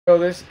So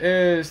this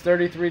is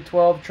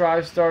 3312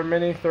 Tristar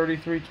Mini,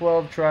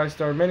 3312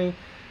 Tristar Mini.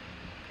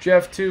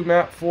 Jeff 2,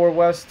 Matt 4,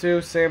 West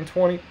 2, Sam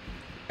 20,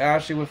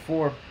 Ashley with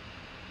 4.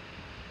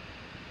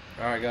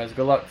 Alright guys,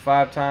 good luck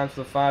 5 times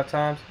for the 5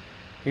 times.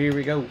 Here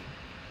we go.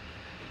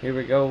 Here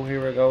we go,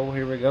 here we go,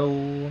 here we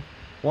go.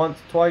 Once,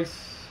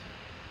 twice,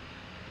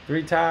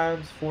 3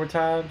 times, 4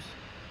 times,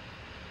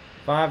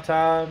 5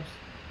 times.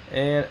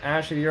 And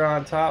Ashley, you're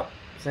on top.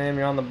 Sam,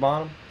 you're on the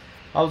bottom.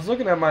 I was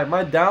looking at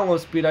my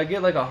download speed. I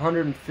get like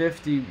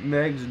 150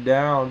 megs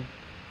down,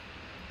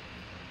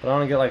 but I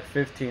only get like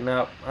 15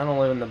 up. I don't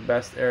live in the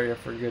best area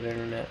for good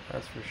internet,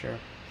 that's for sure.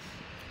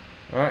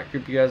 Alright,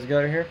 group you guys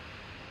together here.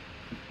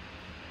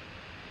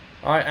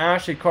 Alright,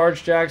 Ashley, Cards,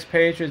 Jags,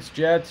 Patriots,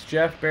 Jets,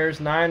 Jeff, Bears,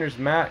 Niners,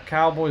 Matt,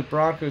 Cowboys,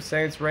 Broncos,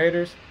 Saints,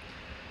 Raiders.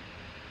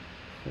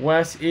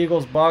 Wes,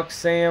 Eagles, Bucks,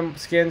 Sam,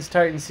 Skins,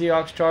 Titans,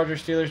 Seahawks,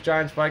 Chargers, Steelers,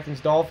 Giants,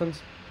 Vikings,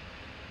 Dolphins.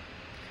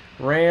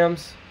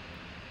 Rams,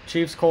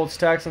 Chiefs, Colts,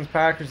 Texans,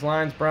 Packers,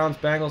 Lions, Browns,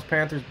 Bengals,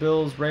 Panthers,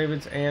 Bills,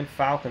 Ravens, and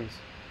Falcons.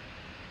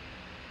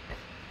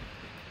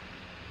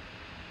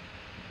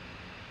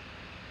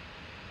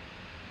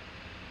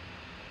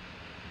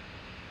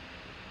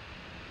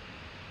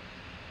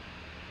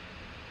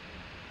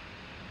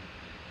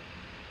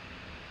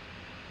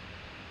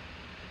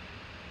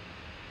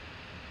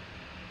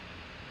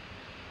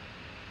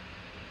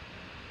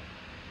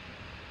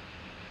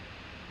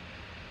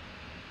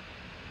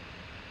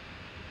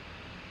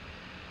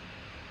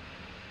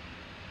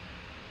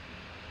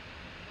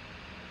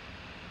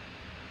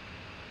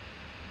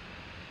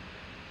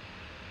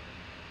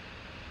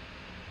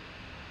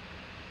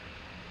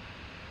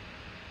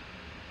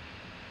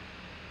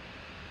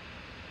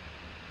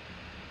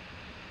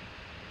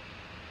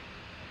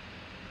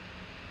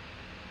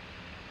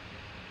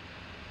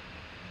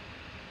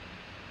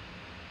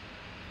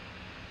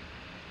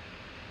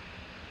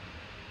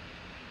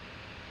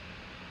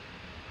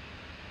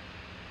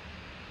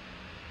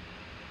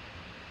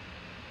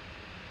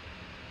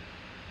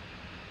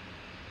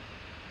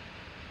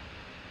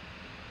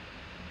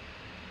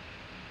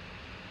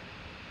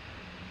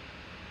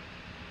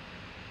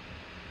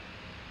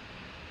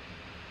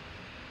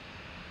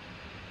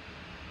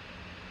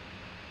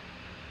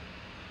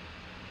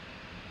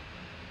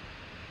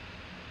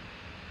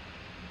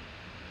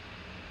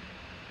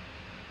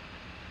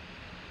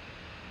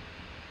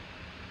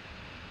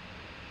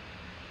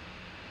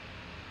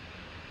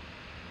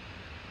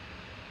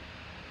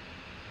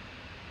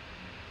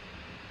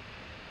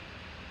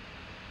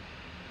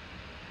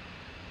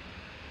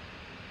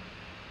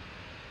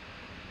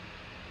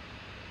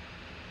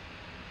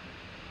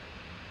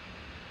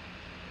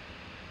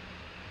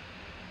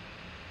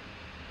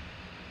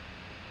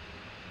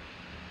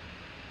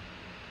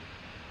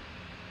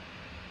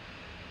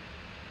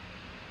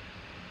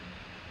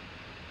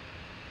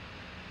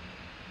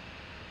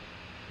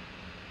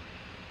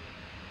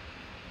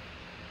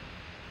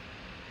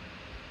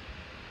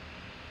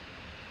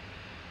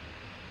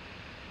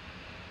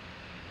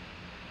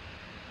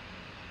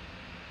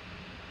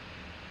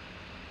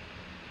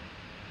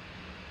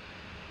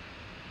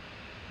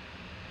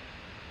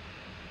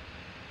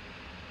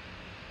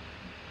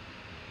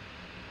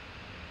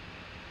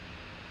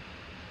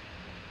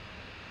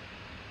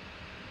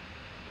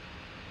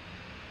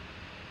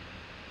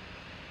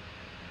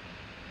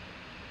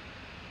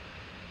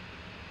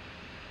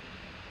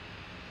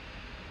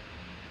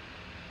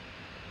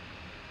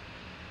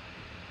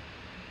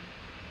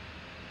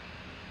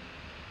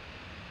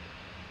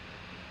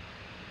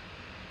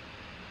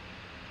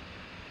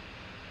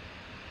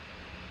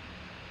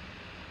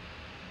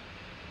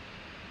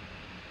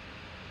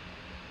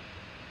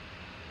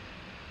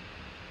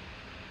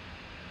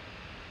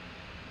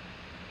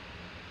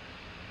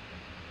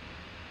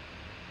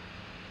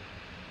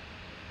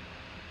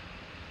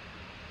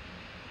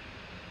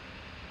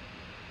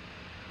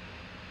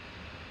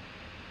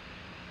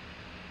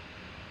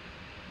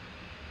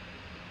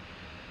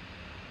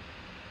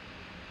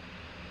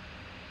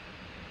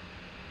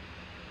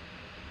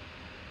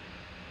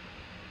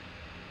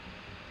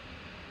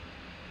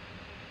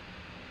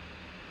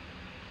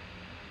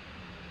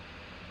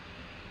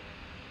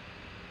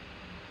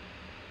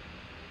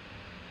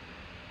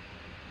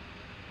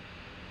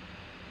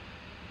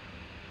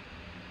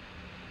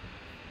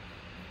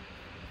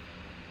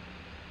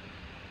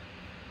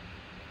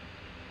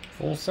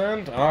 Full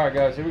send. Alright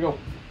guys, here we go.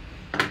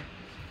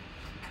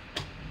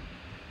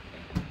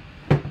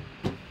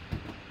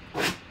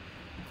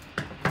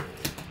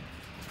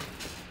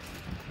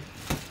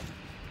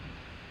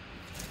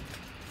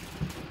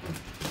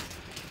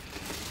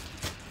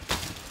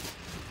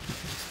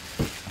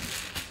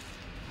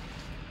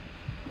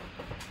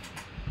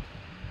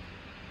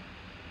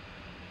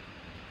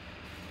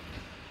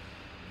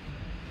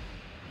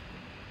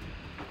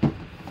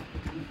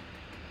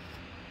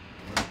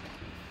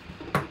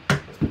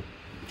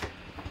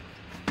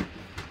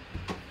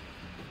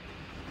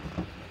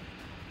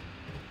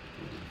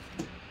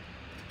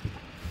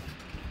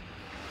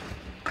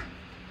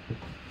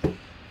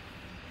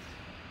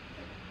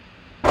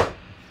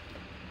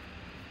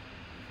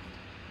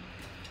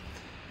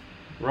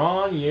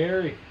 Ron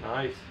Yeri.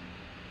 Nice.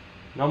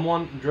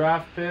 #1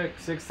 draft pick,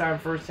 6-time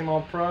first team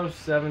All-Pro,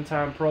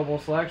 7-time Pro Bowl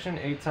selection,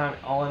 8-time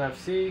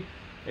All-NFC,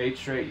 8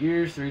 straight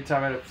years,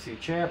 3-time NFC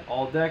champ,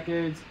 all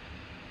decades.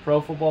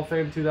 Pro Football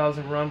Fame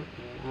 2000 run.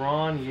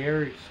 Ron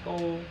Yeri.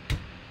 Skull.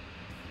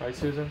 Right,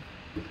 Susan?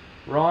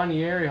 Ron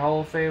Yeri,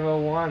 Hall of Fame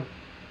 01.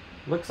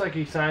 Looks like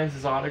he signs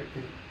his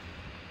autograph.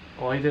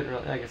 Well, he didn't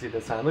really. I guess he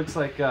did sign. Looks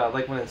like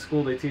when in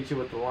school they teach you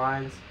with the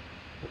lines,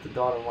 with the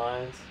dotted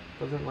lines.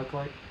 Doesn't it look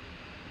like?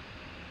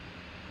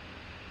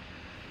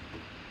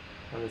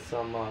 And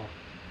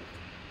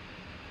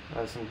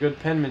there's some good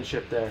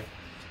penmanship there,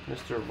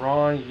 Mr.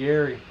 Ron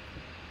Yeri.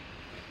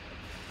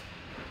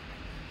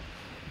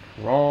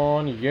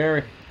 Ron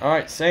Yeri. All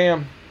right,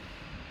 Sam.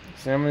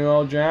 Samuel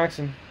L.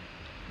 Jackson.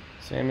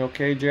 Samuel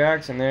K.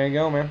 Jackson. There you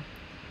go, man.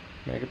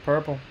 Make it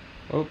purple.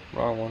 Oh,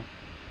 wrong one.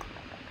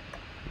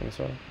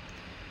 Minnesota.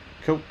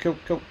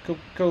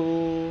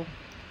 Cool.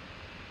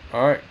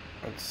 Alright,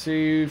 let's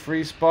see.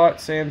 Free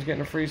spot. Sam's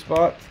getting a free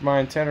spot for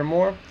mine 10 or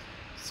more.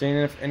 Seeing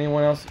if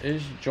anyone else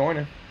is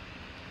joining.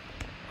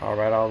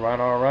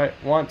 Alright.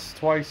 Once,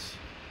 twice.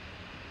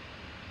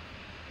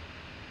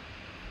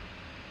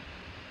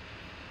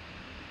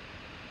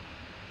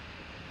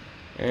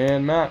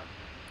 And Matt.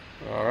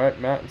 Alright,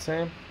 Matt and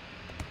Sam.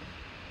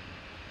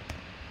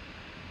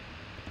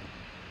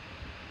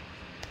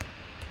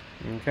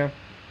 Okay.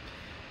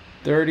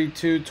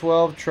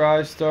 3212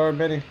 Tristar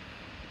Mini.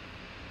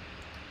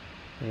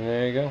 And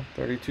there you go.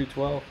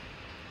 3212.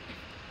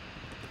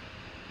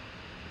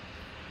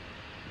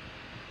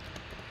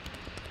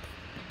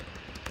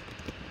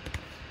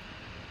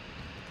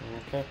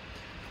 Okay.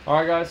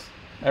 Alright, guys.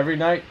 Every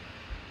night,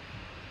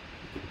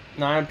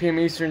 9 p.m.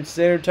 Eastern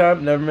Standard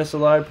Time. Never miss a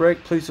live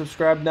break. Please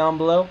subscribe down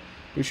below.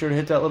 Be sure to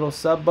hit that little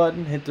sub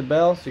button. Hit the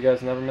bell so you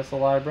guys never miss a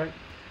live break.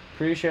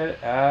 Appreciate it.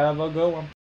 Have a good one.